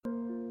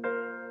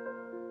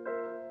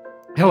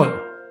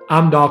Hello,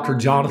 I'm Dr.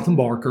 Jonathan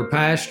Barker,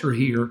 pastor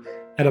here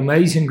at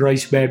Amazing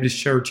Grace Baptist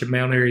Church in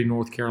Mount Airy,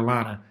 North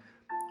Carolina.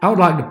 I would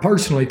like to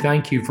personally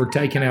thank you for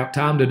taking out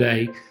time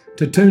today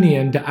to tune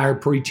in to our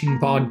preaching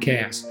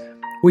podcast.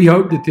 We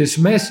hope that this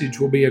message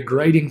will be a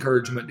great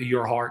encouragement to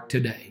your heart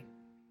today.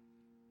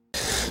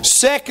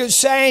 2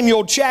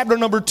 Samuel chapter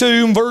number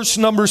 2 verse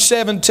number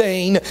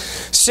 17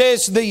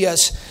 says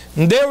this: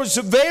 There was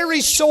a very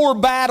sore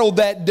battle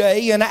that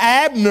day, and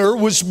Abner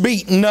was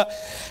beaten,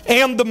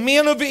 and the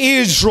men of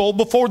Israel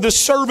before the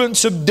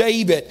servants of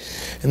David.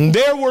 And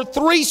there were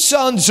 3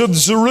 sons of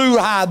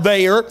Zeruiah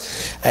there.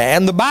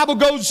 And the Bible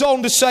goes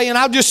on to say, and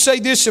I'll just say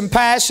this in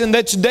passing,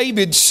 that's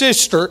David's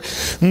sister.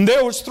 And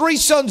there was 3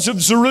 sons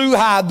of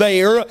Zeruiah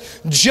there,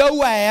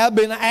 Joab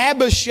and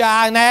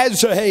Abishai and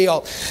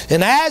Asahel.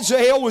 And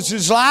Asahel was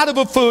as light of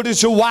a foot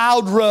as a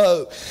wild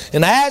roe.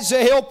 And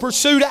Asahel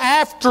pursued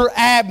after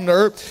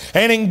Abner,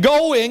 and in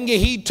going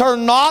he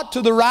turned not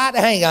to the right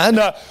hand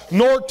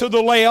nor to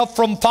the left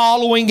from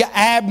following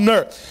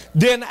Abner.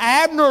 Then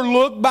Abner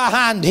looked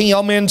behind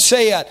him and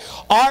said,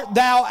 Art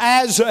thou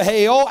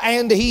Asahel?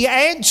 And he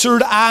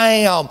answered, I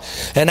am.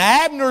 And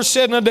Abner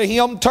said unto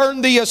him,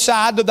 Turn thee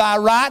aside to thy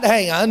right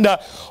hand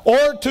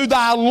or to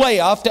thy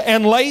left,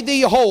 and lay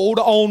thee hold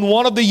on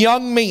one of the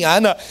young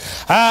men,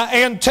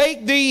 and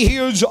take thee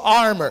his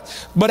armor.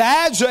 But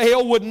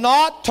Asahel would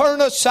not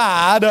turn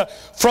aside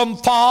from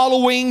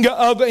following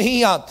of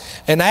him.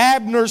 And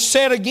Abner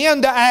said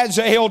again to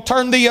Asahel,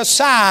 Turn thee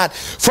aside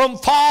from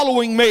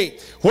following me.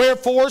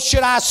 Wherefore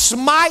should I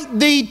smite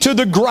thee to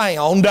the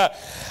ground?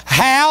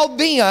 How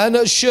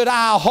then should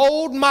I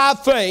hold my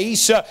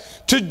face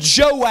to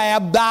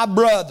Joab thy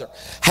brother?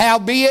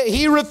 Howbeit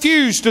he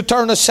refused to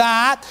turn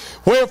aside.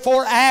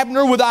 Wherefore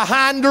Abner with the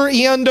hinder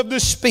end of the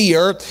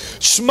spear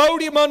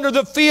smote him under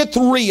the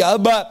 5th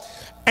rib,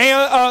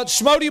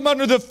 smote him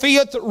under the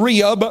 5th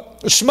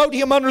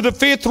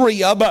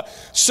rib,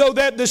 so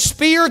that the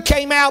spear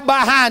came out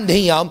behind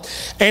him,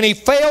 and he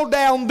fell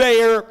down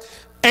there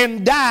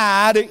and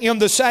died in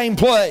the same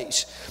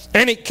place.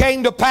 And it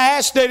came to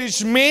pass that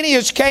as many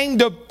as came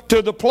to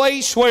the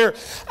place where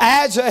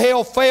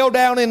Asahel fell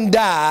down and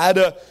died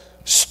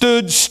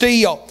stood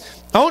still.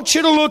 I want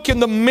you to look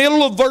in the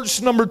middle of verse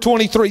number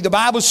 23. The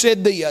Bible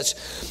said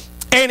this: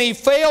 And he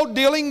fell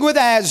dealing with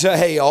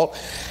Asahel,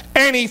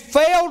 and he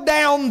fell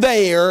down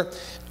there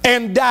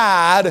and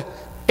died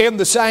in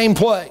the same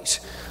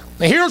place.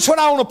 Now here's what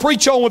I want to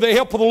preach on with the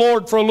help of the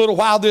Lord for a little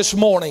while this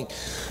morning.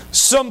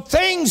 Some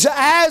things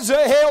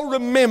Asahel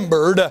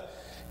remembered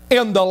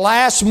in the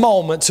last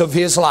moments of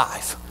his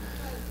life.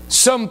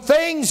 Some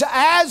things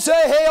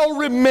Asahel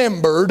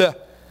remembered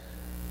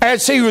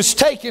as he was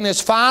taking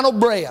his final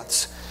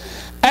breaths.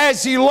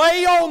 As he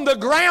lay on the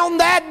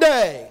ground that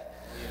day,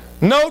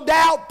 no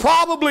doubt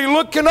probably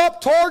looking up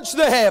towards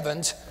the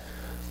heavens,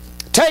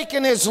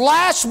 taking his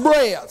last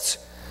breaths,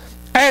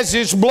 as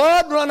his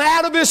blood run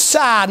out of his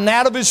side and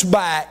out of his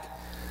back.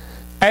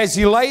 As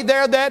he lay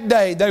there that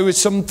day, there was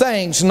some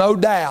things, no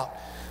doubt,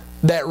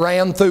 that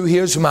ran through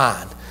his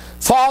mind.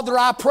 Father,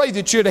 I pray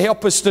that you'd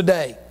help us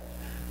today.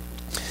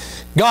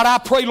 God, I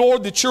pray,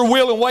 Lord, that your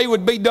will and way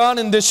would be done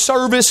in this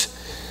service.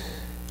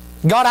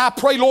 God, I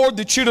pray, Lord,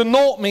 that you'd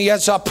anoint me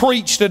as I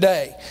preach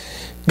today.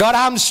 God,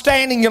 I'm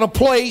standing in a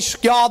place,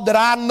 God, that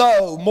I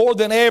know more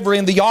than ever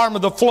in the arm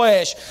of the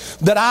flesh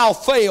that I'll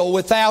fail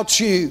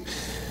without you.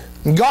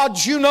 God,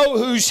 you know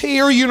who's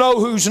here, you know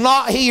who's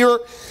not here.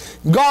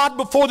 God,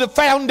 before the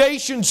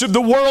foundations of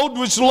the world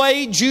was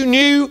laid, you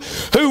knew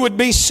who would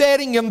be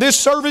sitting in this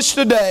service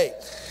today.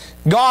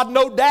 God,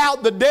 no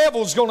doubt the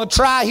devil's going to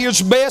try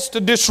his best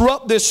to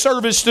disrupt this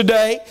service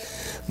today.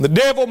 The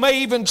devil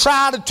may even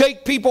try to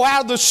take people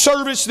out of the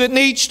service that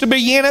needs to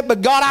be in it.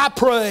 But God, I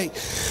pray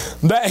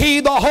that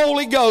He, the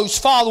Holy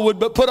Ghost, Father, would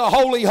put a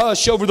holy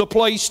hush over the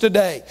place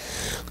today.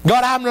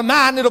 God, I'm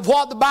reminded of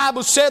what the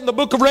Bible said in the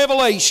book of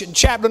Revelation,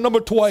 chapter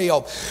number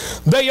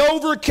 12. They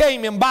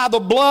overcame him by the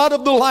blood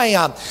of the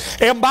Lamb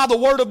and by the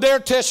word of their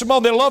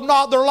testimony. They loved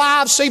not their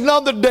lives, save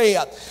none the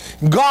death.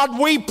 God,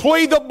 we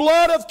plead the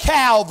blood of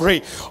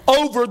Calvary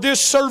over this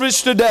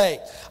service today.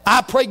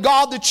 I pray,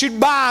 God, that you'd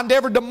bind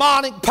every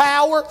demonic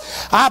power.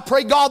 I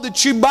pray, God,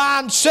 that you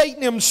bind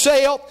Satan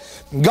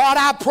himself. God,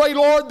 I pray,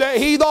 Lord, that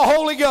He, the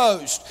Holy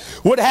Ghost,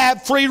 would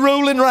have free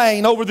rule and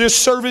reign over this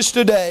service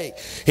today.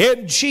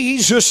 In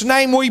Jesus'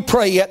 name we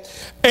pray it.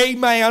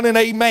 Amen and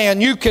amen.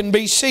 You can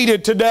be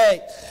seated today.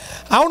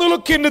 I want to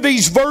look into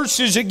these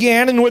verses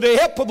again, and with the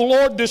help of the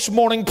Lord this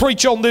morning,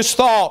 preach on this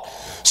thought.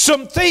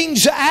 Some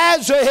things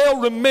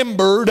Asahel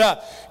remembered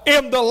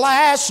in the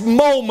last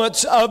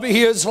moments of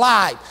his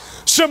life.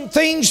 Some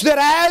things that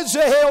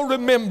Asahel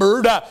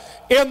remembered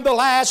in the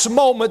last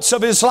moments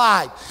of his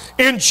life.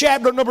 In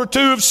chapter number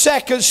 2 of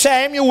 2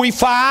 Samuel, we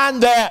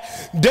find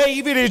that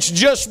David has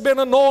just been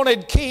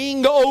anointed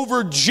king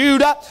over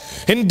Judah,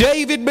 and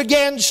David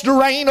begins to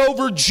reign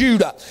over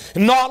Judah.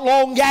 And not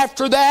long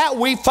after that,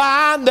 we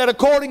find that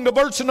according to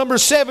verse number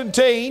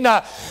 17,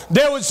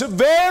 there was a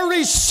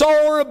very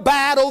sore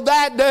battle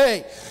that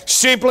day.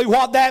 Simply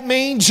what that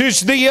means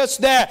is this,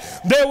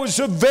 that there was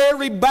a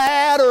very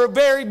bad or a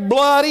very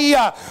bloody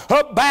a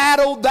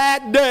battle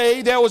that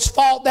day that was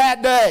fought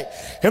that day.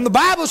 And the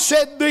Bible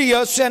said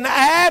this, and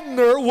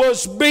Abner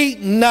was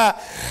beaten,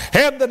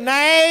 and the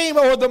name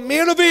or the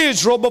men of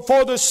Israel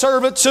before the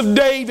servants of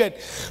David.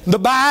 The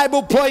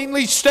Bible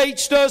plainly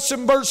states to us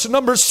in verse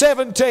number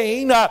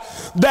 17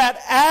 that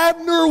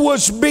Abner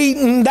was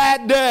beaten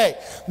that day.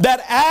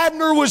 That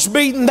Abner was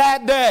beaten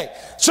that day.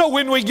 So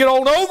when we get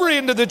on over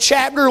into the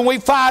chapter and we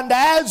find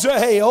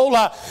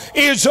Asahel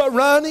is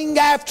running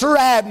after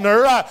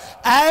Abner,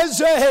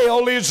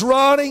 Asahel is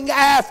running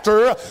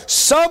after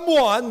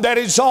someone that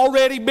has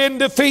already been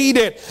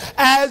defeated.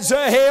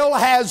 Asahel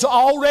has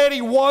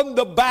already won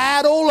the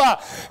battle,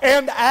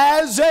 and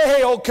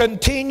Asahel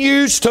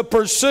continues to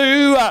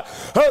pursue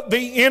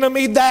the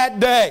enemy that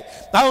day.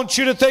 I want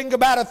you to think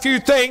about a few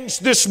things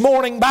this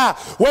morning by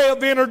way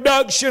of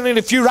introduction. And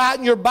if you write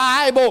in your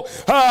Bible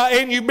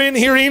and you've been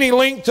here any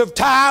length of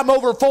time,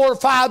 over 4 or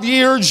 5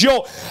 years,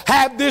 you'll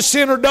have this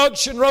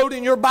introduction wrote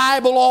in your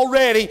Bible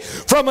already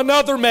from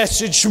another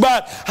message.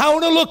 But I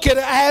want to look at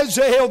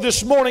Asahel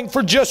this morning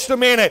for just a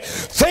minute.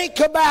 Think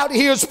about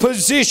his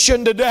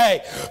position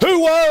today.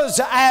 Who was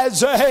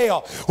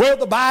Asahel? Well,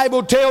 the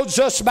Bible tells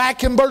us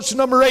back in verse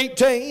number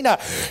 18,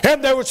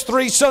 and there was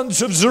 3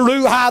 sons of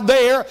Zeruiah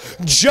there,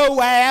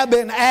 Joab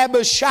and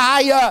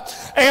Abishai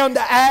and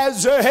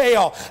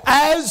Asahel.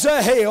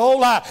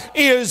 Asahel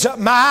is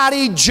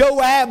mighty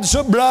Joab's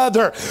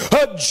brother.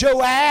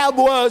 Joab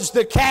was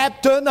the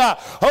captain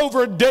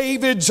over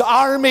David's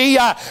army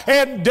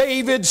and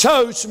David's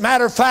host.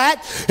 Matter of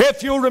fact,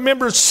 if you'll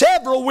remember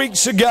several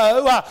weeks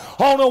ago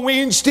on a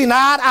Wednesday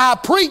night, I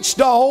preached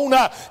on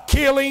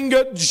killing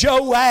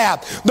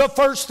Joab. The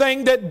first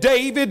thing that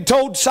David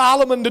told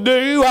Solomon to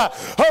do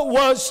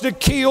was to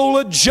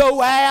kill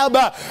Joab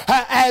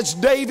as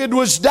David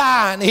was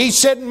dying. He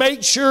said,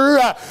 make sure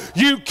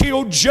you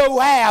kill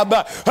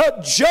Joab.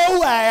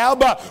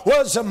 Joab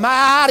was a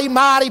mighty,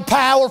 mighty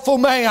powerful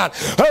man.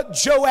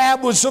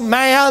 Joab was a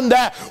man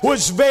that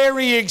was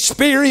very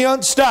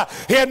experienced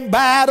in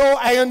battle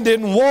and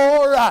in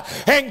war.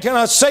 And can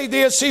I say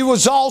this? He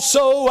was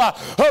also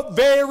a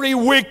very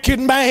wicked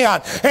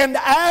man. And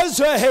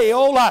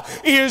Asahel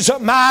is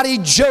mighty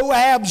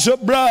Joab's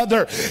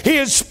brother.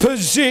 His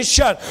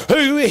position,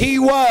 who he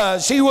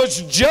was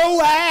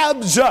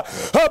Joab's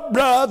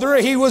brother.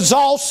 He was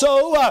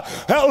also,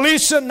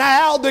 listen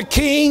now, the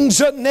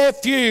king's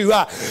nephew.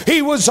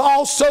 He was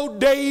also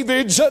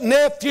David's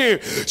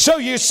nephew. So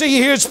you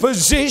see his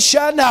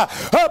position,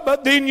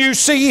 but then you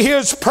see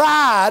his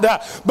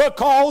pride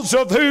because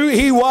of who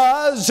he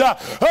was.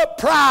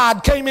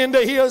 Pride came into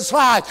his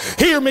life.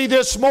 Hear me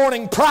this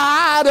morning.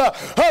 Pride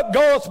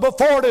goeth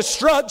before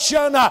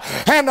destruction,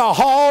 and a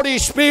haughty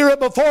spirit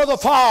before the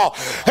fall.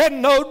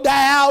 And no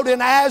doubt in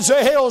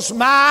Asahel's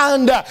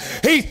mind,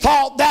 he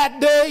thought that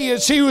day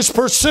as he was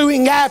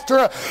pursuing after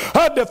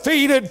a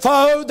defeated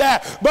foe,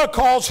 that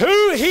because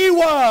who he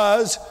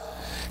was,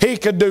 he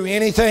could do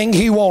anything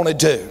he wanted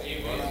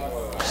to.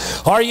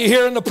 Are you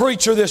hearing the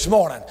preacher this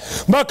morning?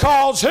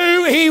 Because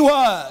who he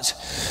was.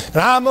 And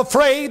I'm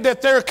afraid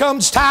that there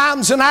comes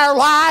times in our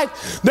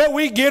life that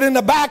we get in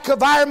the back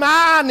of our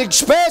mind,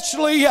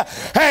 especially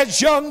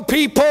as young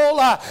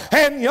people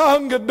and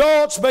young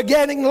adults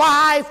beginning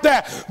life,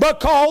 that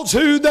because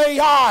who they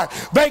are,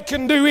 they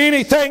can do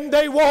anything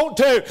they want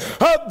to.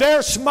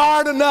 They're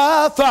smart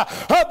enough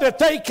that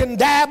they can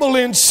dabble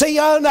in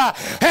sin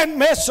and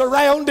mess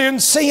around in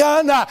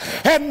sin,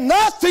 and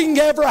nothing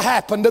ever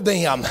happened to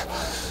them.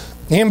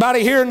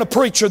 Anybody hearing the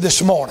preacher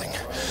this morning?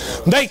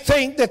 They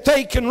think that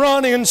they can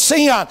run in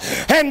sin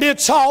and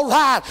it's all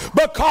right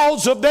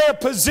because of their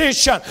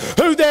position,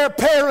 who their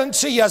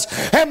parents is,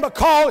 and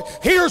because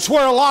here's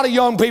where a lot of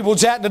young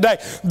people's at today.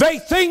 They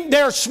think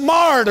they're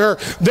smarter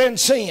than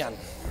sin.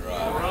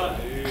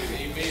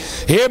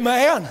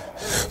 Amen.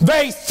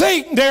 They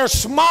think they're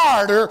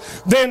smarter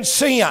than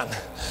sin.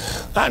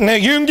 Now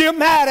you can get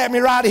mad at me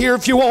right here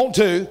if you want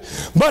to,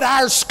 but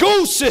our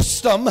school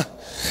system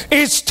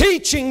is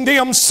teaching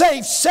them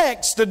safe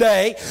sex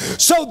today,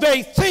 so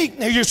they think.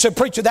 Now you said,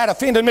 preacher, that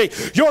offended me.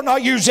 You're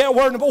not using that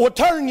word. Well,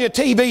 turn your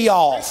TV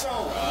off.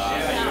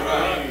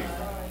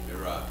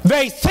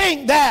 They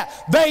think that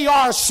they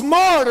are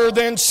smarter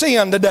than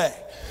sin today.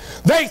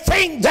 They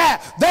think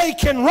that they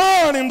can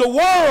run in the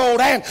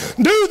world and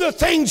do the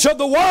things of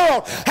the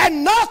world,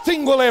 and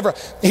nothing will ever.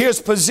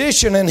 His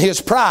position and his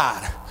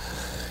pride.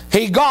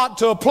 He got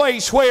to a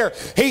place where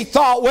he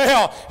thought,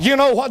 well, you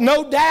know what,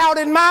 no doubt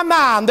in my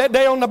mind that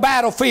day on the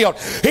battlefield,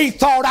 he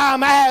thought,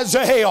 I'm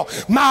Asahel.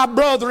 My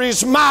brother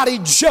is mighty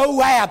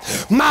Joab.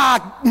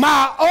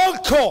 My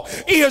uncle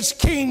is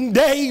King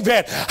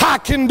David. I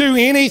can do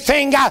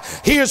anything.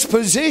 His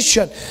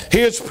position,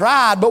 his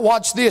pride. But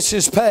watch this,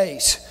 his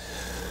pace.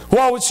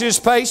 What was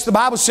his pace? The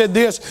Bible said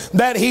this,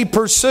 that he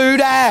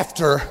pursued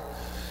after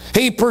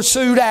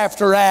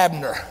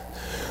Abner.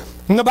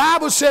 And the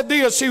Bible said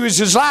this, he was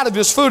as light of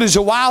his foot as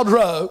a wild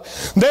roe.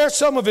 There's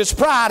some of his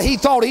pride. He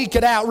thought he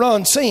could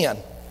outrun sin.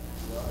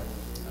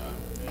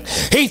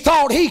 He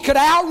thought he could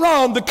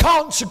outrun the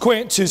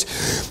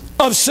consequences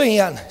of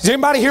sin. Is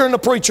anybody hearing the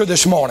preacher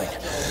this morning?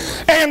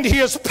 And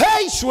his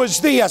pace was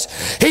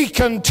this. He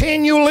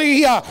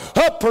continually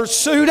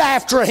pursued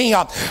after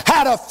him.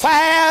 Had a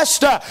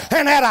fast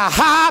and at a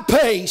high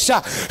pace.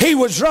 He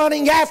was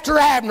running after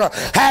Abner.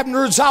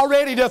 Abner's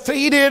already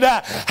defeated.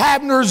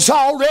 Abner's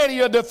already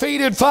a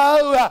defeated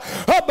foe.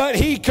 But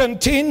he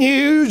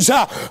continues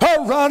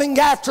running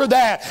after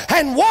that.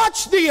 And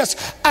watch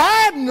this.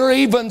 Abner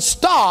even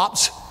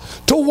stops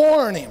to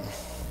warn him.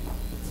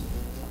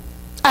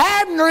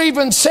 Abner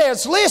even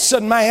says,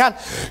 listen, man,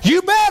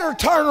 you better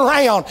turn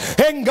around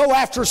and go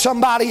after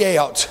somebody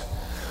else.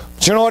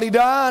 But you know what he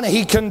done?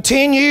 He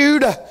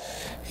continued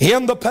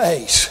in the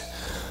pace.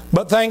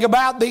 But think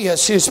about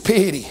this, his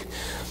pity.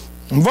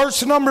 In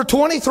verse number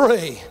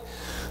 23,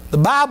 the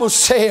Bible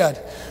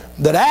said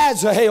that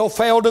Asahel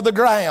fell to the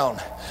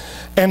ground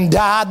and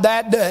died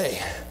that day.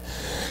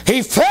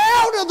 He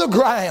fell to the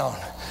ground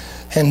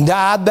and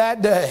died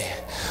that day.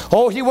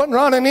 Oh, he wasn't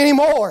running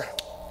anymore.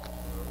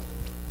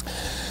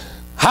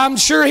 I'm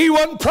sure he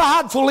wasn't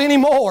prideful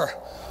anymore.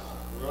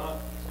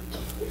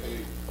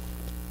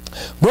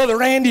 Brother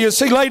Randy, as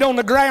he laid on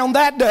the ground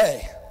that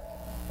day.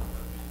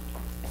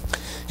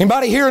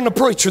 Anybody hearing the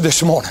preacher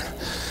this morning?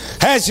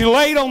 As he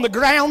laid on the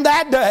ground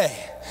that day,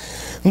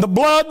 and the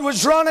blood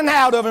was running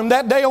out of him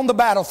that day on the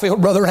battlefield,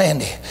 Brother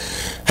Randy.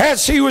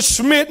 As he was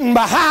smitten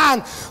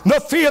behind the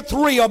fifth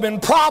rib,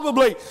 and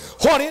probably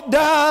what it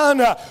done,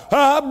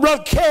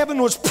 Brother Kevin,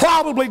 was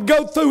probably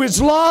go through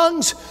his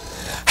lungs.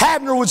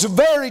 Abner was a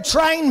very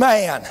trained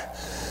man.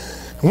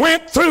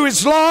 Went through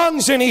his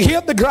lungs and he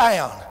hit the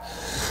ground.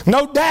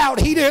 No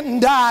doubt he didn't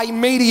die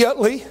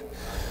immediately.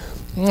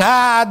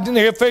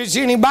 If there's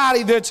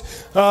anybody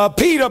that's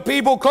PETA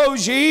people,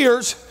 close your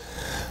ears.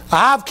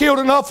 I've killed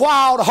enough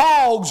wild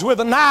hogs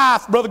with a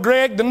knife, Brother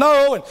Greg, to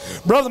know, and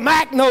Brother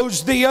Mac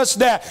knows this,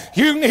 that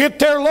you can hit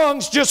their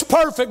lungs just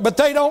perfect, but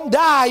they don't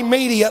die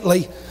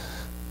immediately.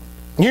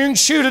 You can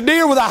shoot a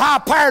deer with a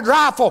high-powered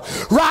rifle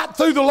right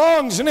through the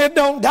lungs and it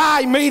don't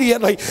die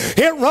immediately.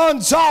 It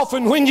runs off,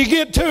 and when you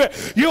get to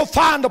it, you'll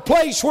find a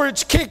place where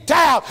it's kicked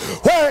out,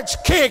 where it's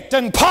kicked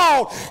and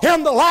pawed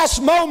in the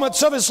last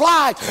moments of his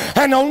life.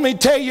 And let me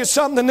tell you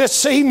something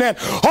this evening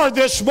or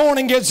this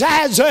morning, is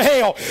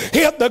Asahel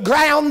hit the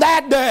ground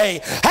that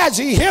day. As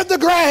he hit the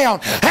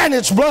ground and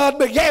his blood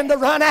began to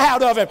run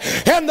out of him,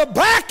 in the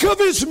back of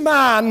his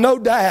mind, no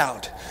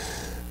doubt,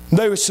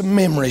 there were some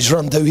memories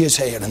run through his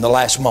head in the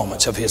last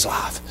moments of his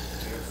life.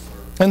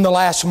 In the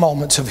last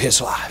moments of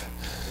his life.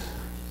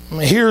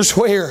 Here's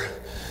where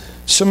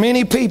so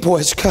many people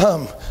has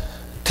come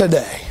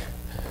today.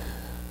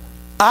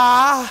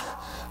 I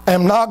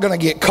am not going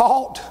to get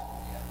caught.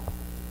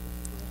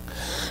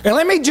 And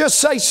let me just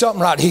say something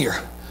right here.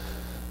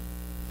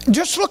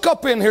 Just look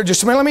up in here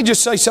just a minute. Let me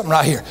just say something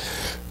right here.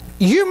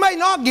 You may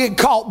not get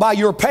caught by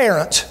your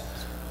parents,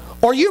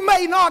 or you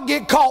may not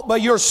get caught by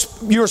your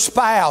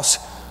spouse.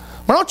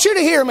 I want you to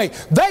hear me.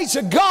 There's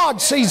a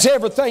God sees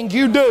everything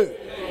you do.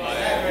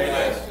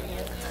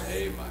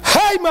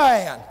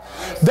 Amen.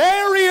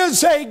 There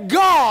is a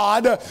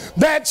God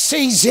that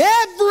sees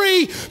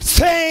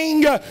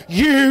everything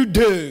you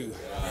do.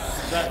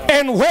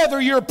 And whether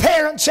your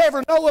parents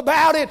ever know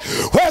about it,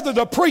 whether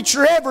the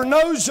preacher ever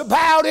knows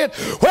about it,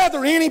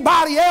 whether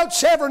anybody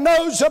else ever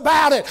knows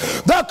about it,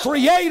 the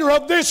Creator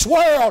of this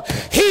world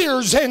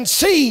hears and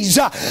sees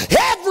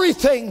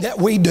everything that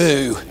we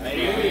do.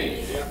 Amen.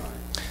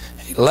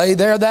 He lay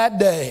there that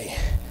day,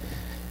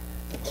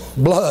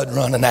 blood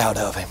running out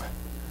of him.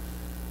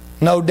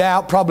 No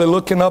doubt probably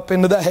looking up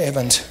into the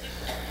heavens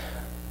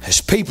as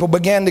people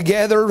began to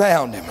gather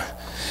around him.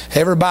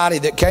 Everybody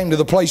that came to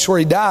the place where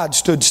he died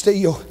stood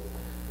still.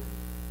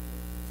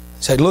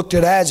 They looked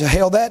at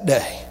Asahel that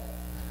day.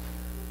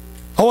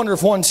 I wonder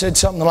if one said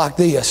something like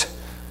this.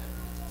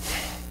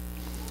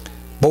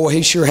 Boy,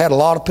 he sure had a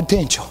lot of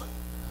potential.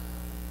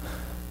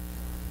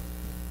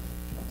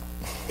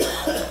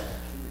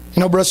 You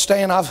know, Brother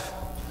Stan, I've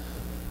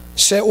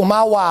sat with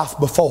my wife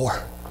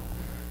before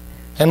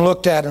and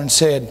looked at her and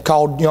said,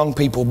 called young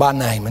people by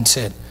name and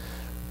said,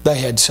 they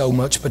had so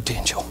much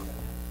potential.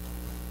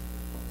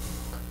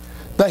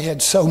 They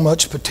had so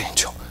much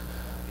potential.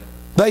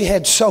 They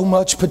had so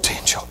much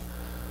potential.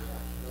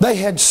 They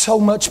had so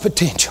much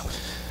potential.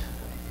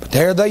 But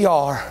there they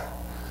are.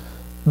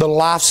 The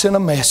life's in a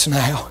mess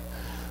now.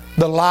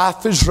 The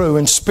life is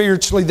ruined.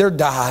 Spiritually, they're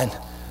dying.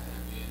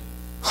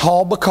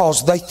 All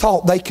because they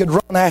thought they could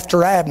run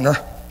after Abner.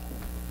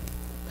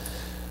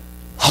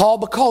 All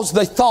because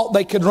they thought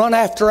they could run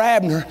after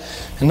Abner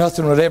and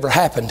nothing would ever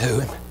happen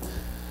to him.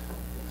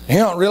 You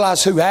don't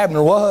realize who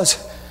Abner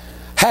was.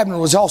 Abner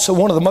was also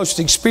one of the most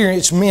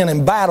experienced men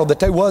in battle that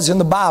there was in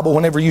the Bible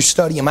whenever you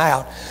study him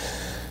out.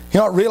 You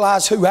don't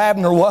realize who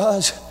Abner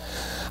was.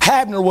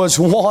 Abner was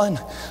one,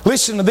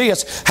 listen to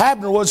this,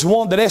 Abner was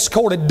one that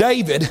escorted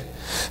David.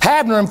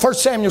 Abner in 1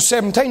 Samuel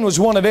 17 was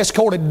one that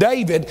escorted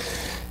David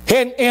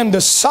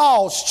into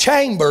Saul's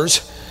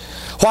chambers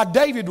While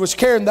David was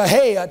carrying the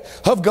head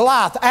of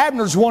Goliath,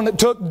 Abner's one that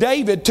took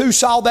David to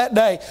Saul that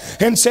day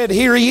and said,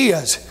 here he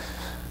is.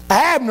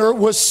 Abner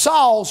was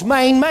Saul's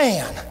main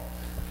man.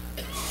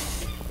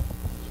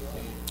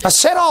 I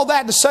said all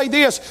that to say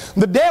this: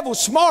 the devil's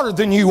smarter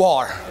than you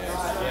are.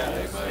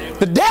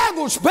 The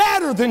devil's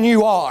better than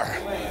you are.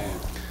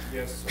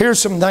 Here's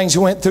some things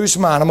that went through his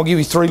mind. I'm going to give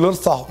you 3 little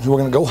thoughts. We're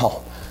going to go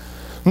home.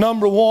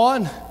 Number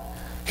 1,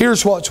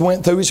 here's what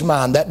went through his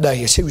mind that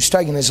day as he was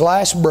taking his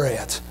last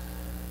breath.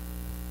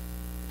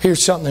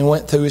 Here's something that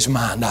went through his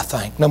mind, I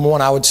think. Number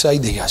 1, I would say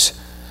this.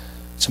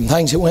 Some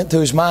things that went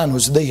through his mind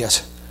was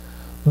this: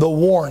 the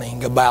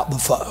warning about the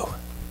foe.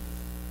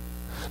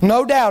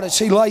 No doubt as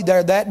he lay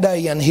there that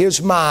day in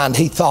his mind,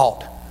 he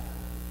thought,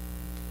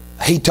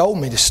 he told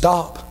me to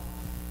stop.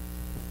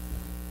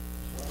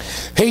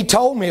 He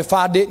told me if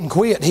I didn't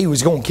quit, he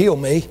was going to kill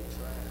me.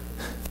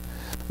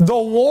 The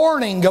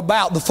warning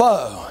about the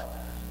foe.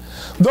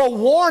 The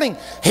warning.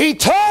 He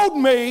told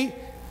me.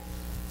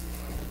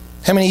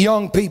 How many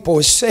young people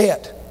have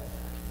said,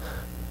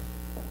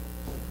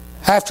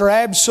 after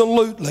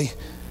absolutely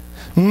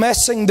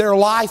messing their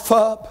life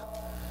up,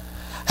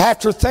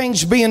 after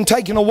things being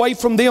taken away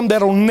from them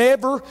that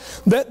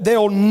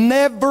they'll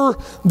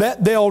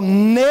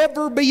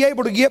never be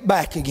able to get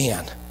back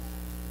again,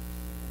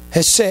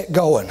 has set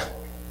going,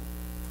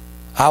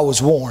 I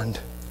was warned.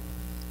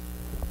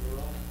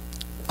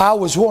 I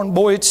was warned.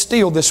 Boy, it's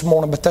still this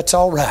morning, but that's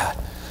all right.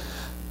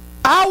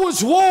 I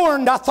was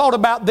warned. I thought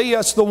about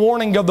this, the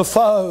warning of the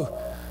foe.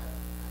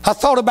 I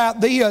thought about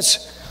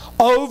this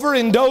over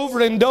and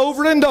over and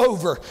over and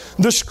over.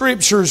 The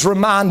Scriptures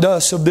remind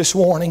us of this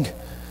warning.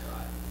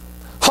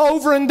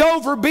 Over and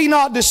over, be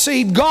not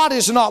deceived. God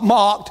is not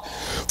mocked.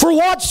 For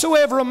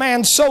whatsoever a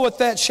man soweth,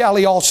 that shall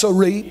he also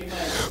reap.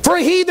 For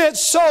he that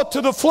soweth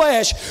to the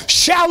flesh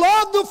shall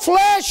of the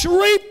flesh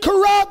reap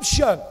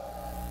corruption.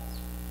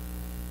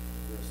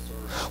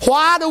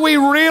 Why do we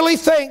really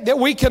think that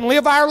we can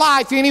live our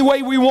life any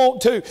way we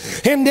want to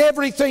and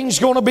everything's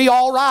going to be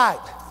all right?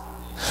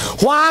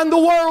 Why in the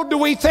world do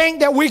we think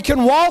that we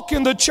can walk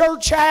in the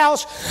church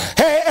house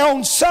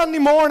on Sunday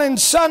morning,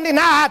 Sunday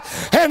night,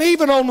 and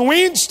even on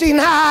Wednesday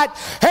night,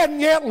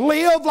 and yet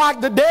live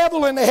like the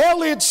devil in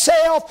hell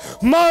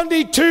itself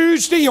Monday,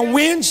 Tuesday, and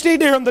Wednesday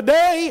during the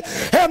day,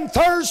 and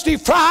Thursday,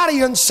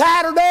 Friday, and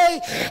Saturday,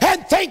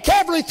 and think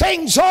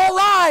everything's all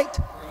right?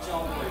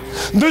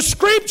 The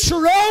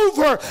Scripture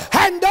over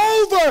and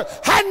over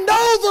and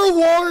over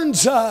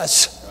warns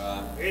us.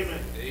 Amen.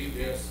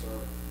 Yes, sir.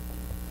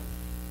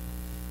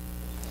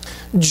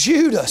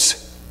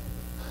 Judas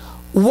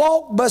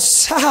walked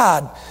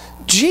beside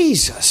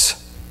Jesus.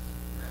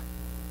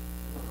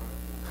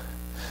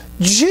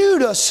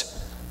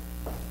 Judas,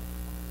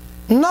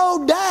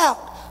 no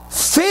doubt,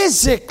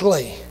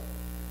 physically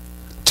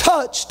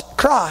touched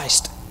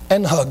Christ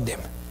and hugged Him.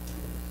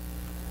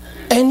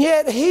 And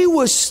yet he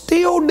was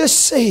still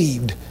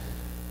deceived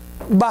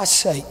by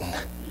Satan.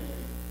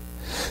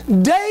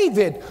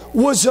 David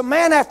was a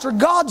man after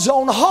God's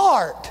own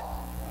heart.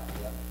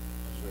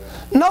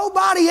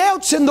 Nobody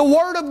else in the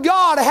Word of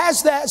God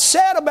has that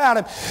said about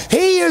him.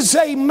 He is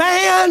a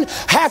man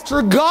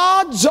after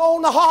God's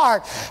own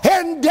heart.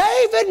 And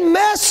David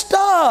messed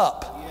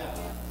up.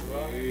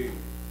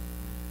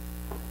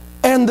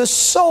 And the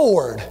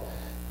sword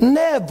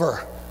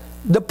never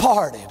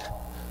departed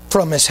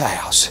from his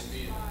house.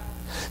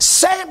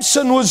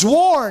 Samson was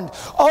warned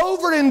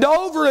over and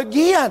over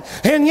again,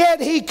 and yet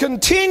he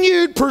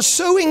continued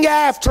pursuing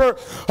after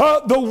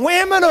the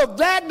women of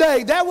that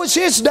day. That was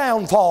his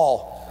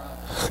downfall.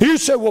 You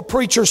say, well,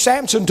 preacher,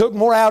 Samson took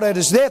more out at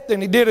his death than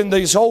he did in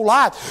his whole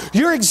life.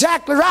 You're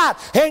exactly right.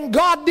 And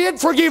God did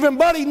forgive him,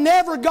 but he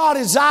never got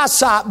his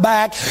eyesight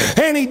back,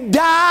 and he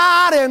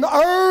died an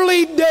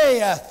early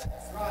death.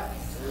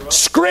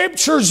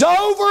 Scriptures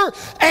over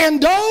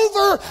and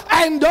over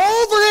and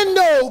over and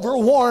over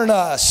warn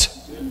us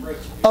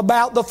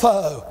about the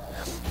foe.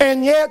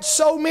 And yet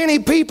so many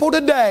people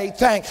today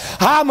think,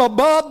 I'm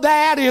above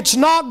that, it's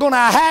not going to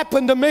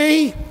happen to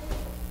me.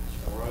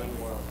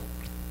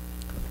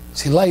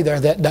 As he lay there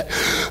that day,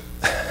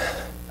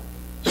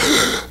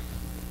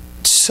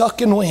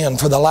 sucking wind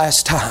for the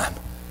last time,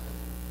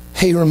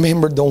 he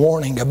remembered the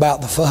warning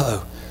about the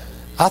foe.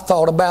 I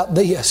thought about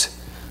this.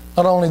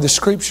 Not only the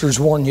Scriptures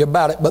warn you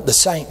about it, but the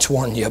saints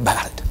warn you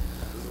about it.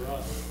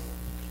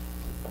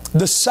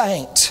 The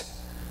saints.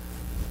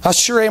 I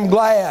sure am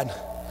glad.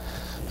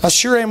 I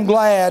sure am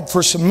glad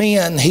for some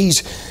men.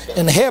 He's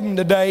in heaven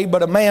today,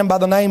 but a man by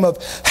the name of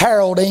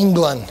Harold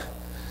England.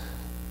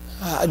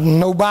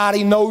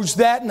 Nobody knows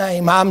that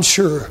name, I'm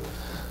sure.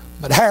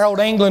 But Harold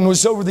England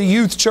was over the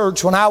youth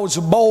church when I was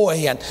a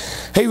boy, and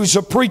he was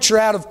a preacher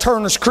out of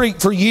Turner's Creek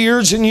for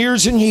years and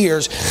years and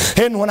years.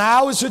 And when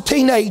I was a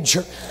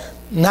teenager,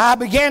 and I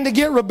began to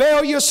get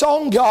rebellious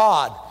on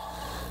God,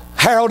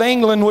 Harold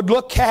England would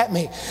look at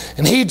me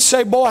and he'd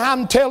say, boy,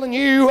 I'm telling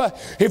you,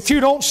 if you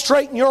don't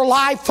straighten your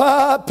life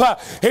up,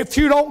 if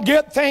you don't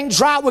get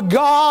things right with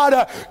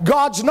God,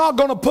 God's not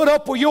going to put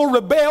up with your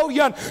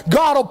rebellion.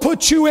 God will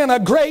put you in a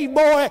grave,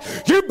 boy.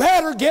 You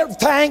better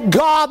thank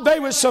God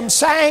there was some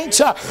saints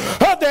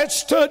that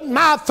stood in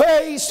my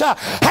face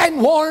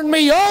and warned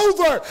me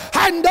over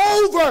and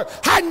over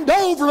and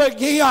over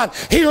again.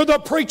 Hear the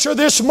preacher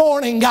this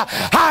morning.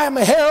 I am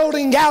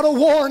heralding out a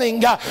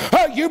warning.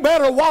 You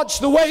better watch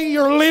the way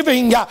you're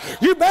living.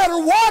 You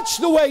better watch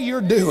the way you're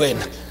doing.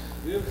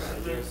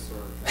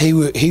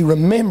 He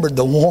remembered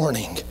the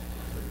warning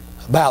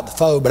about the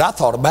foe, but I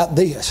thought about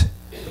this.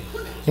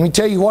 Let me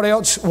tell you what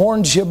else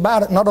warns you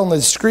about it. Not on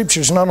the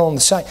Scriptures, not on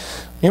the saint.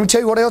 Let me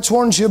tell you what else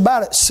warns you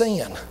about it.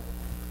 Sin.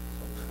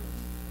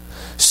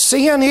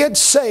 Sin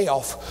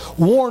itself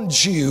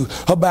warns you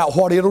about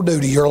what it'll do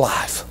to your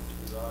life.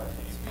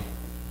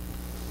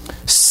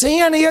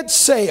 Sin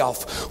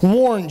itself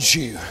warns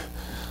you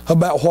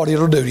about what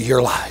it'll do to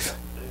your life.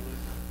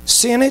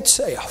 Sin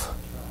itself.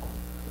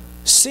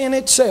 Sin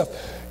itself.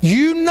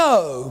 You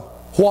know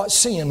what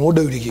sin will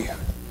do to you.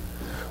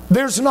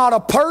 There's not a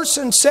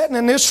person sitting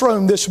in this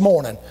room this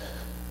morning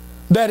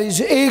that is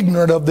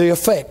ignorant of the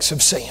effects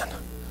of sin.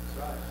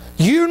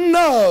 You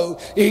know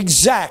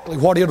exactly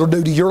what it'll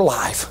do to your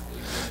life.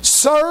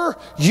 Sir,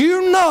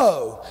 you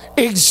know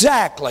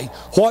exactly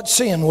what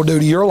sin will do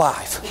to your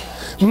life.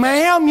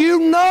 Ma'am, you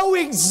know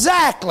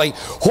exactly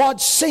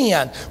what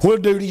sin will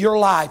do to your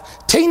life.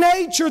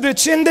 Teenager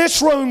that's in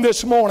this room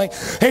this morning,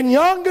 and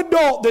young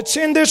adult that's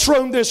in this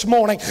room this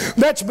morning,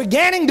 that's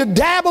beginning to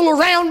dabble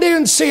around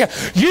in sin,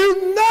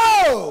 you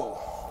know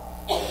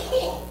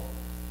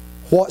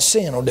what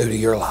sin will do to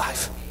your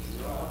life.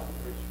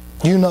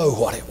 You know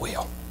what it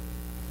will.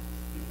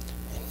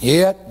 And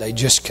yet, they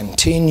just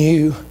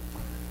continue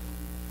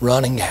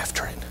running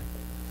after it.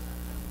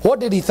 What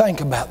did he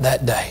think about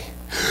that day?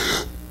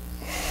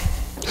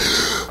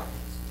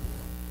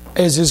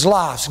 As his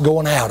life's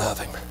going out of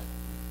him,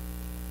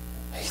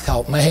 he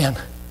thought, man,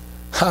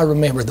 I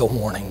remember the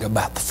warning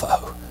about the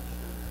foe.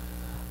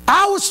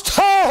 I was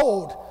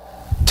told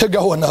to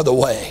go another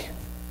way.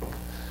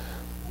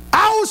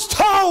 I was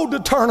told to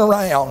turn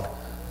around.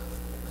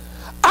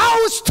 I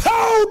was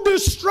told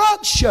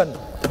destruction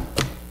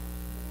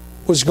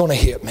was going to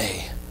hit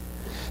me.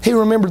 He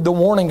remembered the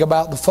warning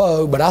about the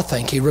foe, but I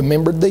think he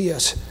remembered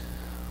this.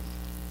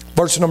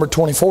 Verse number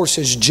 24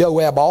 says,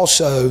 Joab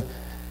also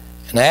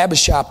and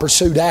Abishai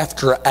pursued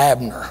after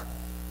Abner.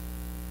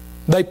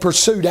 They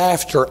pursued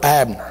after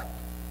Abner.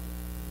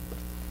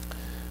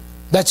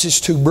 That's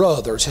his two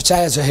brothers. It's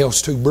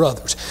Asahel's two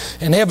brothers.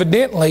 And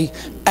evidently,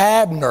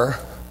 Abner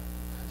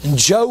and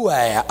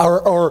Joab,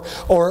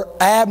 or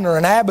Abner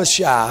and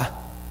Abishai,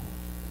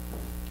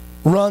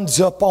 runs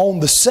up on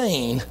the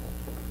scene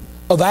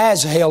of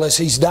Asahel as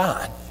he's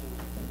dying.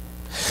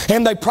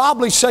 And they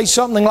probably say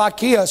something like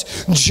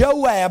this.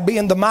 Joab,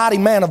 being the mighty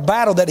man of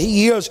battle that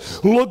he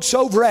is, looks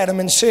over at him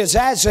and says,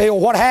 Asahel,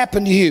 what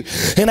happened to you?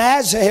 And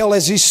Asahel,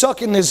 as he's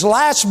sucking his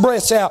last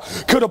breath out,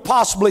 could have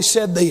possibly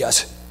said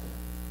this.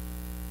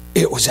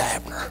 It was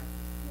Abner.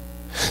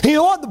 You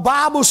know what the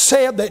Bible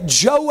said? That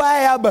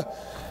Joab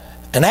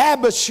and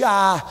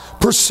Abishai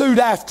pursued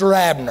after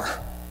Abner.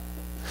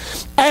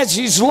 As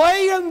he's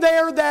laying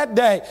there that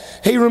day,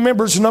 he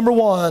remembers, number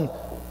one,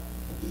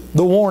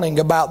 the warning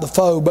about the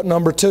foe, but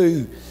number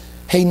two,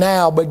 he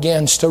now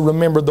begins to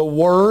remember the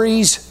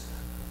worries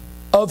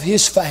of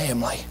his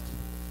family.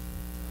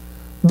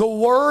 The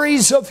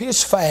worries of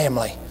his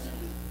family.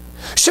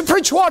 So,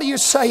 preach, what are you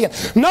saying?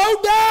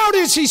 No doubt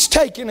as he's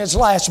taking his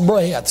last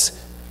breaths,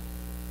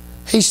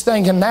 he's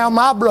thinking, now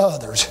my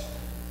brothers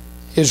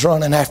is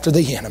running after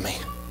the enemy.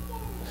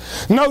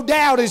 No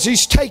doubt as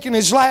he's taking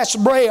his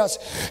last breaths,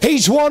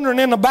 he's wondering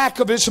in the back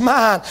of his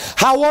mind,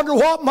 I wonder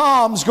what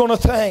Mom's going to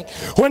think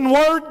when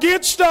word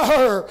gets to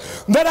her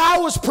that I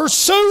was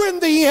pursuing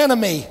the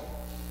enemy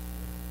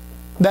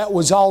that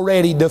was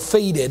already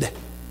defeated.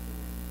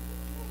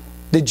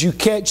 Did you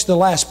catch the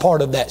last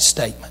part of that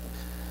statement?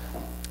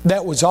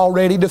 That was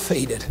already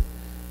defeated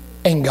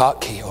and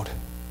got killed.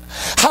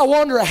 I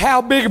wonder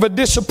how big of a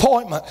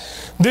disappointment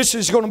this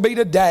is going to be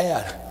to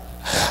Dad.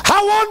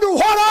 I wonder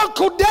what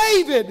Uncle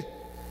David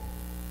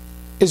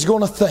is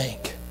going to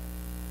think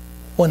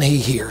when he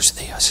hears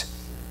this.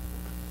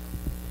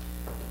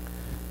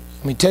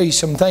 Let me tell you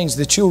some things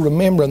that you'll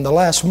remember in the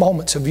last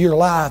moments of your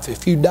life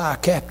if you die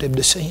captive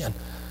to sin.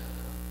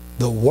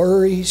 The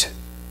worries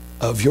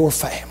of your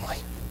family.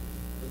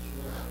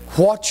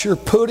 What you're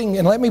putting,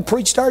 and let me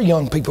preach to our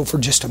young people for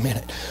just a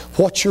minute,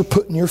 what you're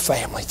putting your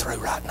family through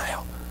right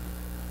now.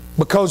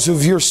 Because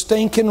of your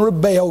stinking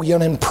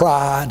rebellion and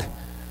pride.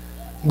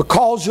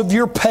 Because of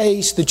your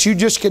pace that you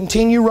just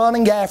continue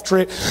running after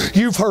it,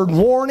 you've heard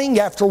warning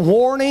after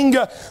warning.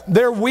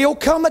 There will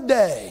come a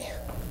day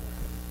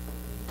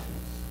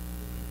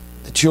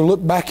that you'll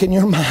look back in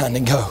your mind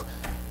and go,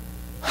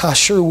 I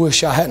sure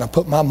wish I hadn't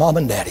put my mom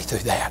and daddy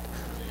through that.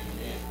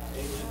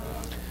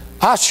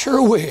 I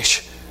sure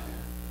wish.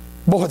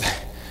 Boy,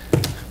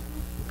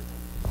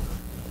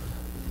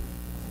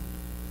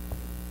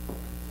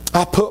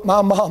 put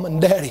my mom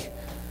and daddy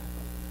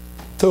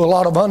through a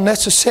lot of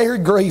unnecessary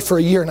grief for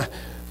a year and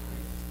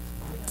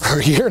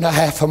a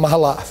half of my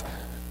life.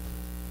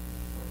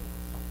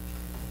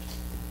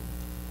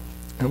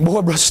 And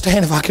boy, Brother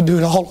Stan, if I could do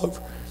it all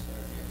over.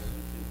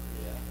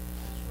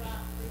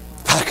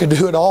 If I could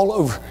do it all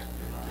over.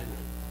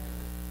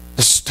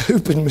 The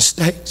stupid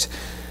mistakes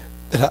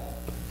that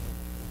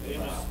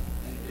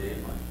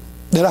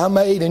I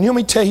made. And let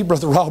me tell you,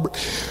 Brother Robert,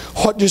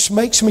 what just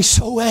makes me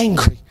so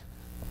angry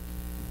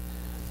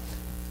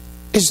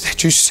is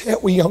that you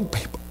sit with young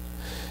people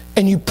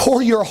and you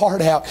pour your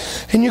heart out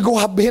and you go,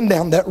 I've been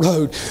down that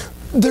road.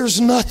 There's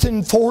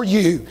nothing for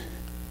you.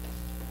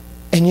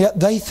 And yet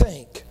they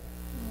think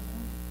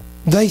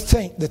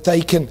that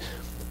they can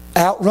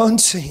outrun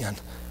sin.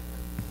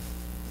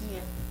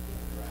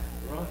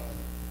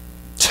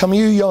 Some of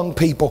you young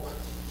people,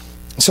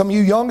 some of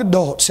you young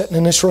adults sitting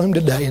in this room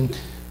today, and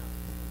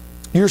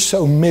you're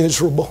so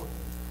miserable.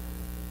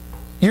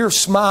 Your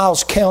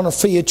smile's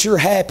counterfeit. Your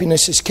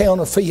happiness is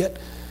counterfeit.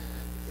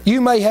 You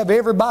may have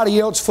everybody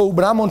else fooled,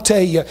 but I'm going to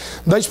tell you,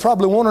 there's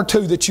probably one or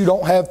two that you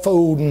don't have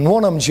fooled, and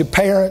one of them's your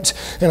parents,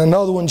 and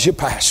another one's your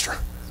pastor.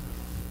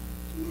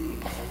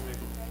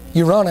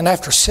 You're running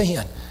after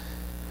sin.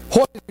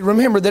 What did you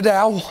remember that day?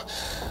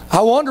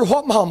 I wonder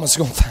what Mama's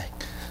going to think.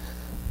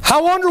 I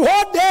wonder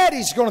what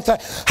Daddy's going to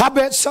think. I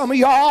bet some of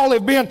y'all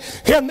have been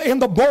in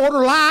the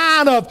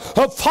borderline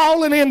of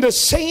falling into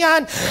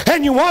sin,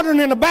 and you're wondering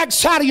in the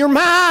backside of your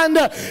mind,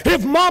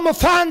 if Mama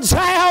finds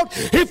out,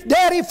 if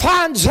Daddy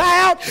finds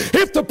out,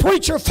 if the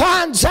preacher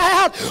finds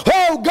out,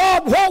 oh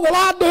God, what will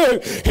I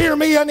do? Hear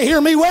me and hear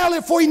me well.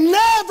 If we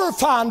never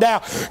find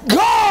out,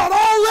 God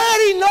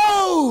already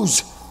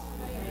knows.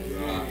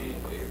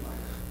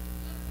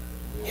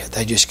 Yet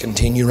they just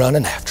continue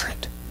running after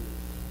it.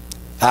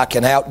 I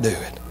can outdo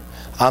it.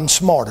 I'm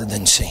smarter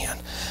than sin.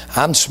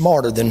 I'm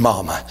smarter than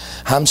Mama.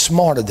 I'm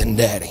smarter than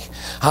Daddy.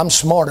 I'm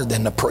smarter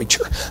than the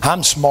preacher.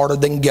 I'm smarter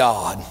than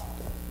God.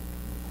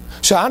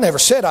 So I never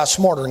said I was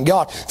smarter than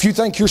God. If you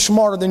think you're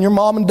smarter than your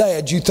mom and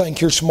dad, you think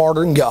you're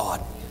smarter than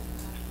God.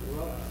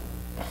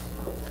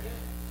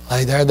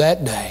 Lay there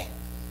that day,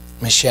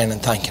 Miss Shannon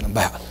thinking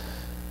about,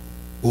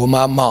 well,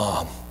 my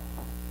mom,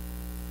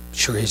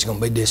 sure he's going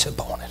to be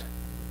disappointed.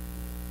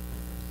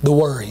 The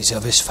worries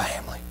of his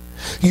family.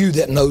 You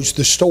that knows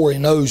the story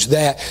knows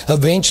that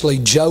eventually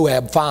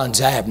Joab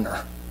finds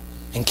Abner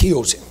and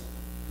kills him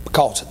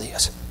because of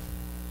this.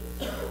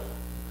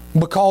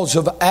 Because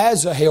of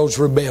Asahel's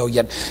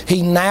rebellion,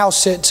 he now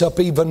sets up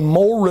even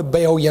more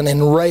rebellion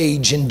and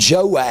rage in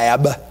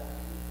Joab.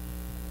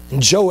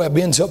 And Joab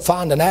ends up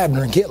finding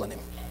Abner and killing him.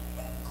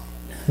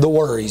 The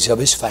worries of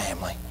his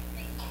family.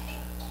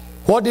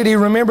 What did he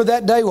remember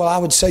that day? Well, I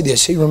would say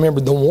this. He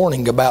remembered the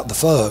warning about the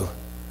foe.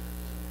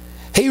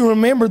 He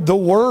remembered the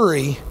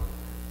worry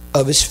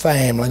of his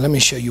family. Let me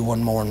show you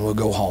one more and we'll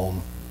go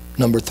home.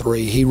 Number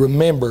 3, he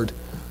remembered,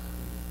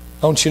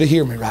 I want you to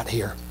hear me right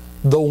here,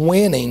 the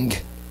winning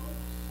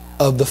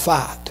of the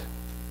fight.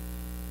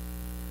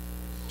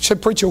 You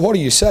said, preacher, what are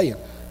you saying?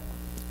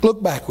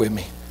 Look back with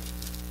me.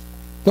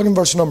 Look in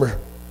verse number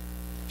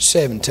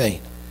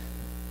 17.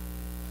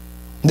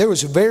 There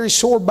was a very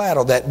sore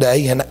battle that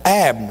day, and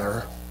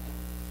Abner,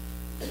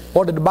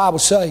 what did the Bible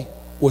say?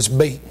 Was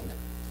beaten.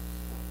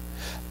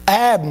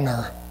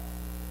 Abner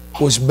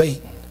was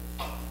beaten.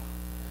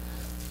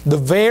 The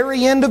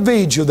very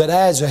individual that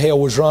Asahel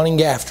was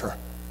running after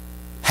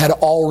had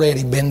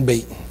already been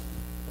beaten.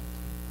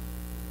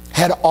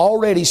 Had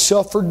already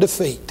suffered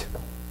defeat.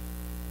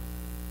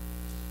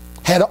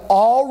 Had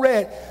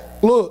already...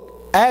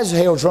 Look,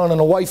 Asahel's running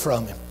away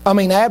from him.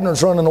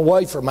 Abner's running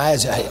away from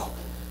Asahel.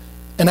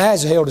 And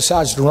Asahel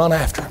decides to run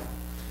after him.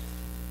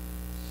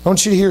 I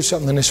want you to hear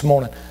something this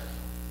morning.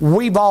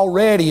 We've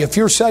already, if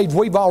you're saved,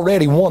 we've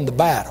already won the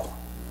battle.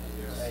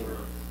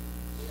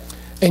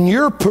 And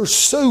you're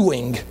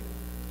pursuing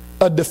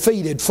a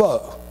defeated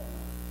foe.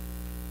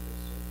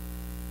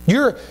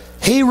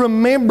 He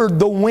remembered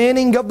the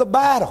winning of the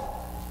battle.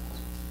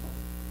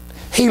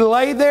 He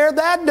lay there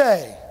that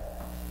day.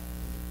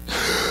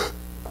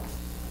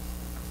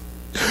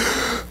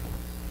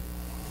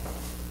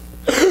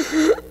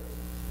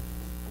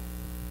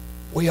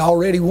 We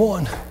already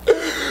won.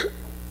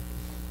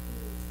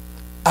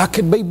 I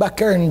could be back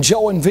there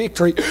enjoying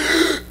victory.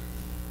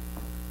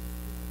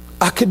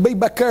 I could be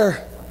back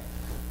there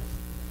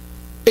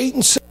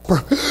eating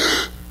supper.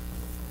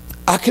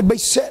 I could be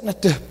sitting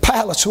at the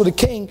palace with a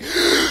king.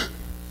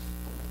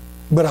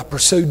 But I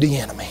pursued the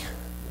enemy.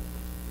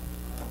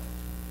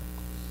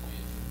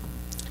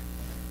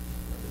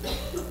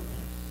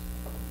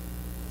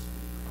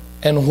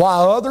 And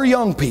while other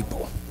young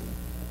people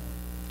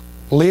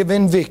live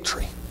in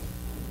victory,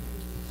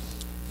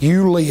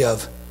 you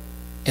live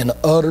in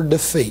utter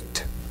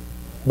defeat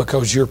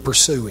because you're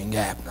pursuing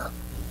Abner.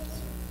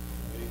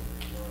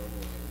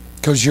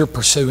 Because you're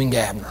pursuing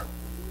Abner.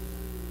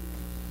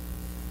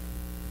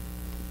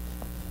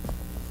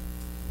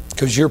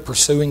 Because you're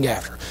pursuing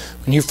after.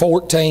 When you're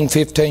 14,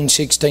 15,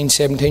 16,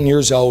 17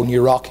 years old and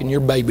you're rocking your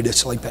baby to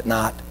sleep at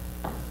night,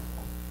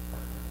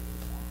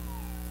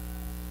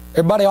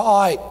 Everybody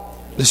all right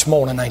this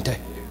morning, ain't they?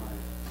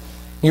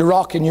 You're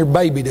rocking your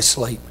baby to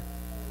sleep.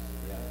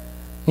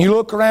 You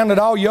look around at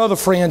all your other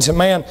friends and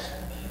man,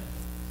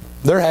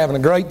 they're having a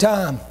great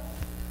time.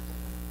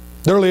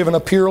 They're living a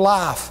pure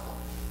life.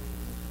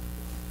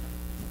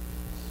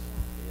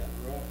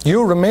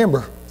 You'll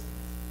remember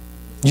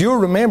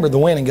the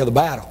winning of the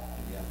battle.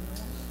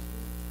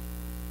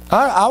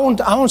 I want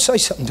to say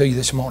something to you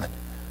this morning.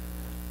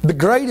 The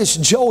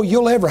greatest joy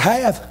you'll ever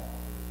have,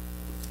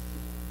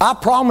 I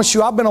promise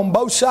you, I've been on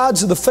both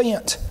sides of the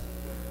fence.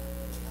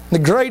 The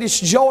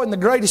greatest joy and the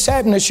greatest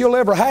happiness you'll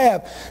ever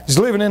have is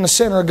living in the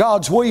center of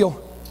God's will.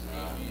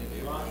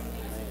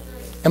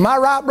 Am I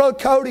right, Brother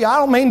Cody? I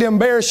don't mean to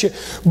embarrass you,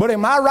 but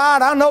am I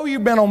right? I know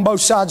you've been on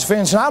both sides of the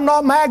fence, and I'm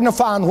not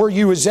magnifying where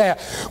you was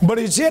at. But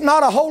is it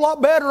not a whole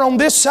lot better on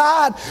this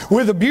side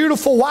with a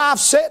beautiful wife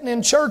sitting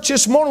in church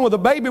this morning with a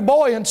baby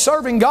boy and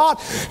serving God?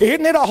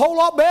 Isn't it a whole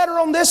lot better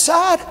on this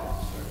side?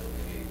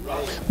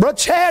 Brother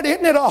Chad,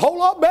 isn't it a whole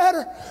lot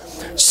better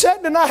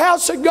sitting in the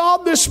house of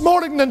God this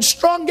morning than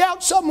strung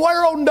out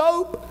somewhere on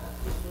dope?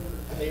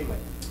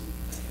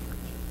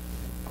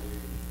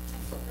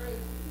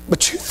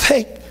 But you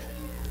think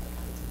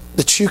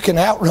that you can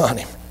outrun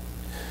him.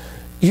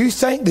 You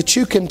think that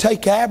you can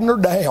take Abner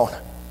down.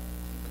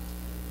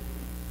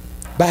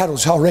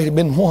 Battle's already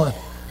been won.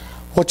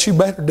 What you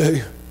better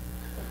do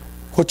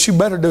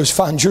is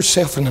find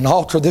yourself in an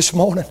altar this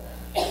morning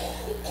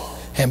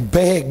and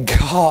beg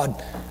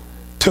God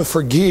to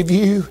forgive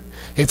you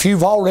if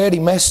you've already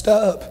messed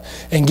up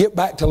and get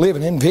back to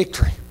living in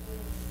victory.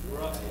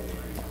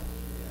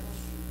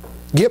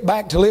 Get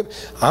back to live.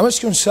 I'm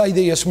just going to say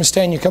this. Miss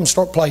Tanya, come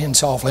start playing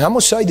softly. I'm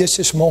going to say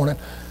this morning.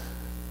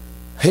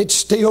 It's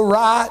still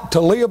right to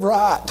live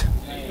right.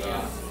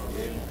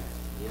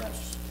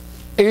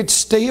 It's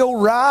still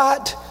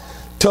right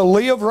to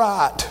live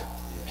right.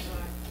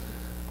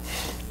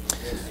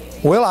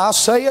 Well, I'll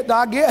say it and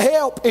I get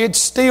help.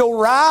 It's still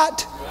right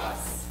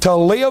to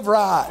live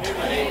right.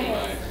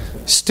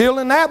 Still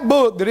in that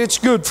book that it's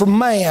good for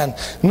man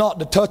not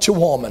to touch a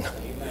woman.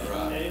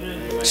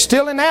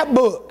 Still in that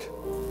book.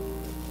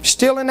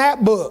 Still in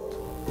that book.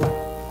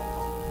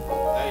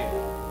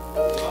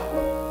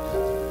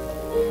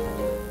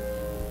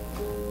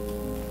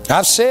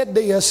 I've said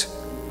this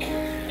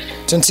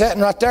since that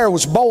right there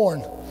was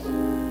born.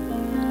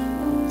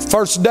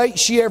 First date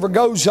she ever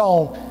goes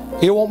on,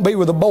 it won't be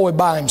with a boy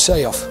by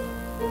himself.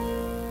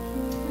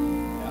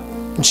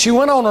 And she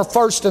went on her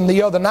first one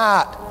the other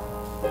night,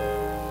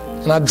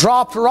 and I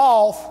dropped her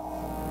off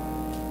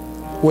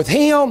with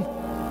him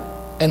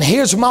and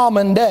his mom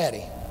and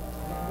daddy.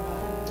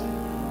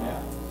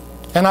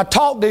 And I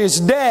talked to his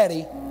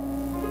daddy,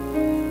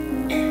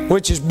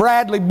 which is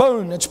Bradley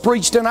Boone, that's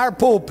preached in our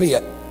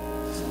pulpit.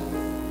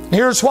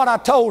 Here's what I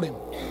told him.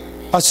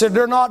 I said,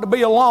 they're not to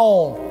be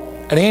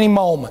alone at any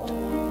moment.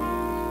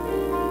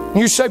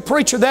 You say,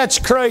 preacher, that's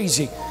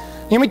crazy.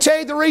 Let me tell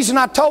you the reason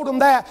I told him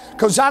that,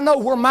 because I know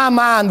where my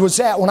mind was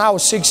at when I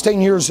was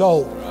 16 years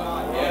old.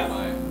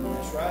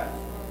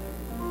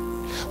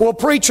 Well,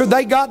 preacher,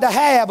 they got to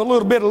have a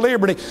little bit of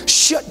liberty.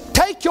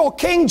 Take your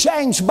King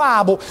James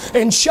Bible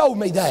and show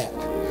me that.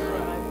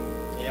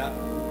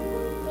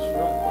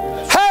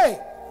 Hey,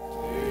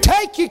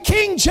 take your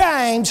King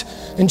James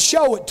and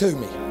show it to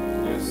me.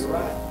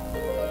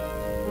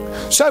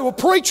 Say, well,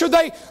 preacher,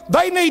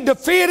 they need to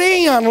fit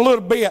in a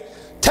little bit.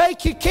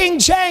 Take your King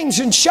James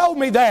and show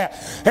me that.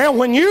 And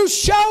when you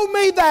show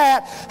me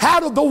that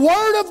out of the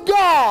Word of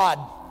God,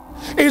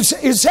 is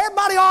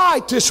everybody all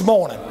right this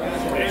morning?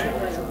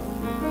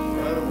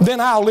 Then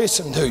I'll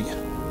listen to you.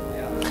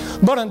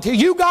 But until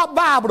you got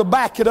Bible to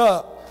back it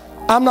up,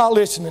 I'm not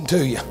listening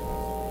to you.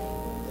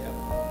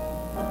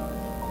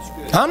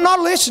 I'm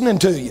not listening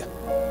to you.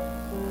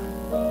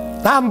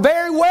 I'm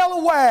very well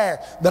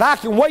aware that I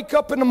can wake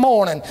up in the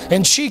morning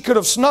and she could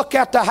have snuck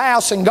out the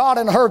house and got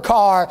in her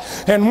car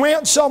and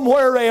went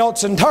somewhere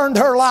else and turned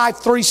her life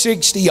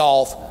 360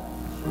 off.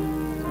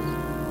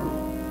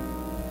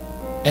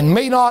 And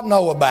me not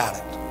know about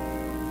it.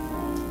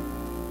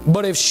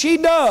 But if she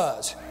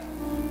does,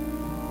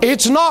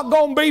 it's not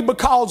going to be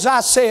because I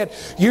said,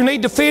 you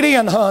need to fit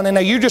in, honey. Now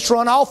you just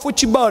run off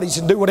with your buddies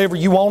and do whatever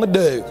you want to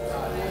do.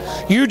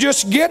 You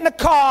just get in a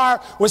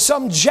car with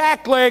some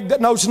jackleg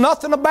that knows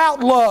nothing about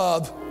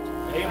love.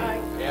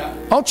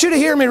 I want you to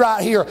hear me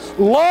right here.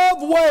 Love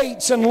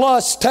waits and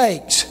lust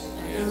takes.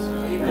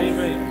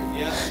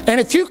 And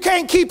if you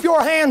can't keep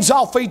your hands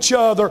off each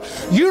other,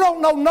 you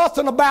don't know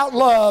nothing about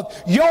love.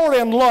 You're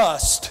in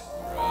lust.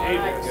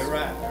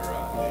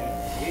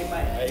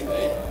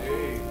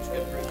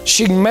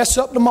 She can mess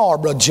up tomorrow,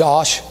 Brother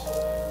Josh,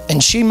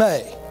 and she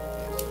may.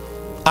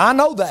 I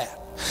know that.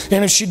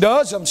 And if she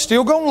does, I'm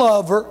still going to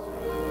love her.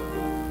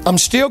 I'm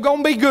still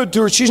going to be good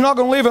to her. She's not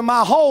going to live in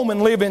my home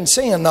and live in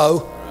sin,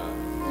 though.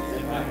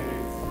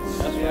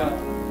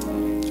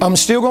 I'm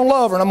still going to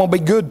love her and I'm going to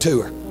be good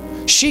to her.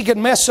 She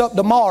can mess up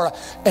tomorrow,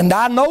 and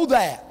I know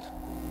that.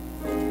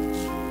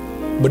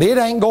 But it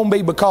ain't going to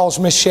be because,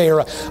 Miss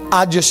Shara,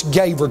 I just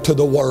gave her to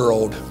the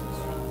world.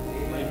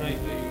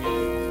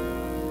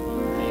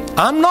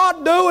 I'm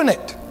not doing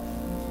it.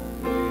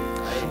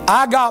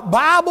 I got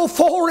Bible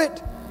for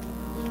it.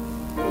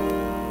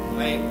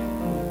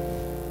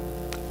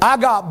 I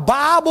got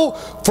Bible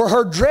for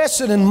her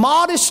dressing in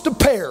modest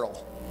apparel.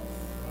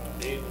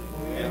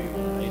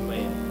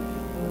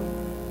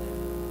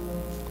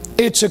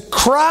 It's a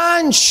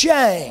crying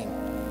shame.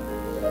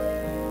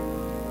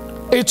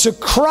 It's a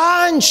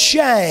crying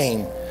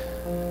shame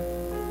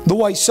the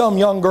way some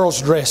young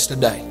girls dress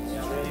today.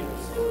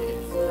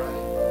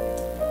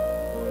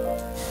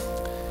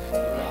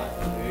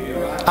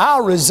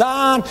 I'll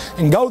resign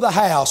and go to the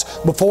house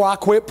before I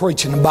quit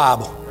preaching the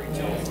Bible.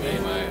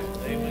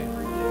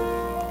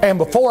 And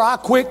before I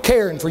quit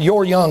caring for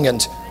your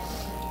youngins.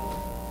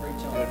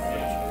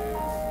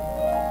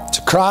 It's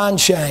a crying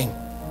shame.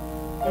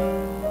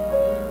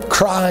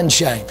 Crying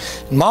shame.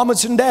 And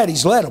mamas and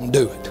daddies let them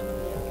do it.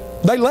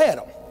 They let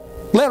them.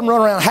 Let them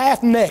run around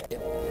half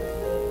naked.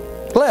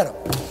 Let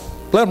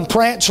them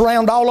prance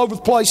around all over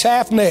the place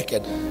half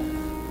naked.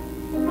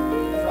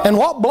 And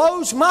what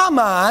blows my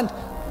mind,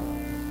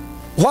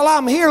 while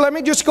I'm here, let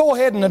me just go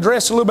ahead and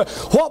address a little bit.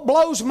 What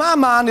blows my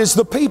mind is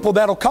the people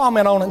that'll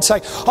comment on it and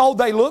say, oh,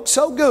 they look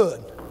so good.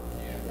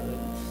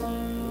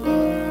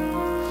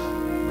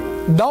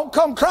 Don't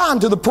come crying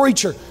to the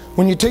preacher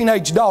when your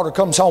teenage daughter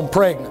comes home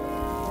pregnant.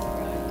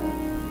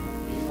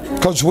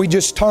 Because we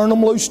just turn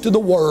them loose to the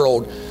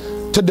world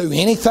to do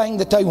anything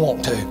that they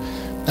want to.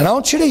 And I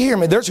want you to hear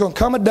me. There's going to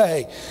come a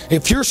day,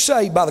 if you're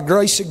saved by the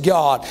grace of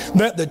God,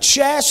 that the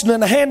chastening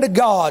and the hand of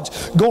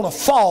God's going to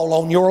fall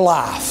on your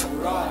life.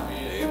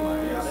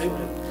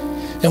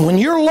 And when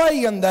you're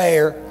laying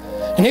there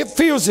and it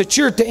feels that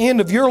you're at the end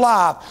of your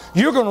life,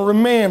 you're going to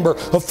remember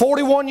a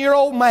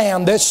 41-year-old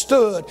man that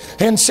stood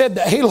and said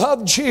that he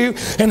loved you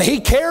and he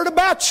cared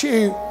about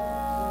you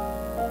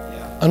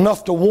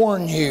enough to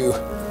warn you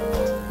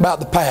about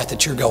the path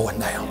that you're going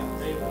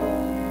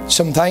down.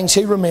 Some things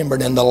he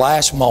remembered in the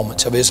last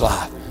moments of his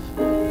life.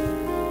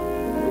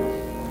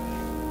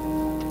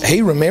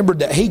 He remembered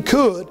that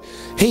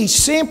he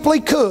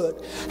simply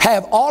could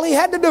have, all he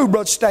had to do,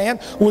 Brother Stan,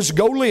 was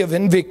go live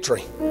in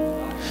victory.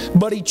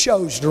 But he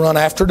chose to run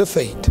after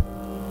defeat.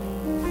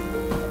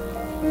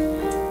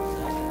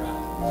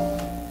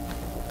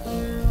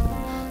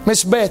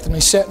 Miss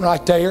Bethany's sitting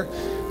right there.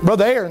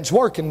 Brother Aaron's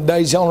working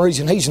today. Is the only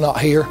reason he's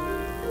not here.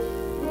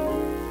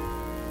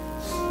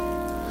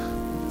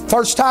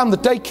 First time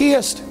that they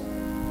kissed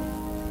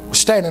was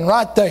standing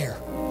right there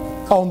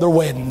on their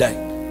wedding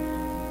day.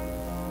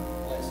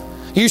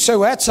 You say,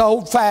 well, that's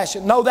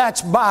old-fashioned. No,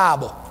 that's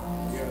Bible.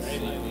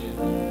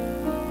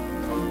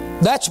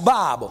 That's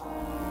Bible.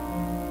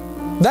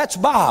 That's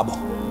Bible.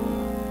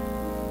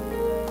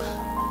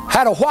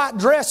 Had a white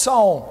dress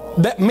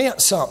on that meant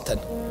something.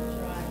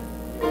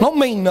 Don't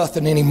mean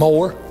nothing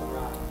anymore.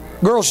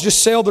 Girls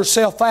just sell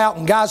themselves out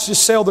and guys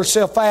just sell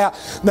themselves out.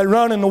 They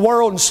run in the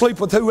world and sleep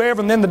with whoever,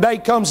 and then the day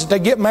comes that they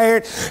get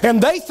married and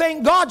they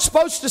think God's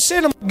supposed to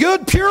send them a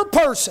good, pure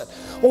person.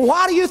 Well,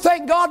 why do you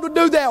think God would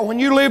do that when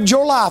you lived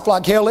your life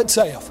like hell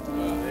itself?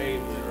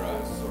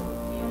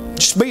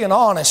 Just being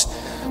honest.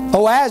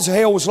 Oh,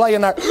 Asahel was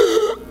laying there.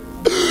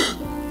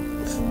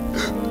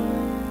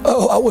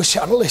 Oh, I wish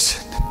I'd have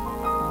listened.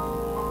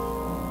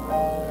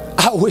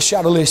 I wish I'd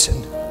have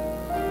listened.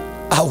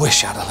 I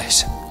wish I'd have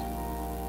listened.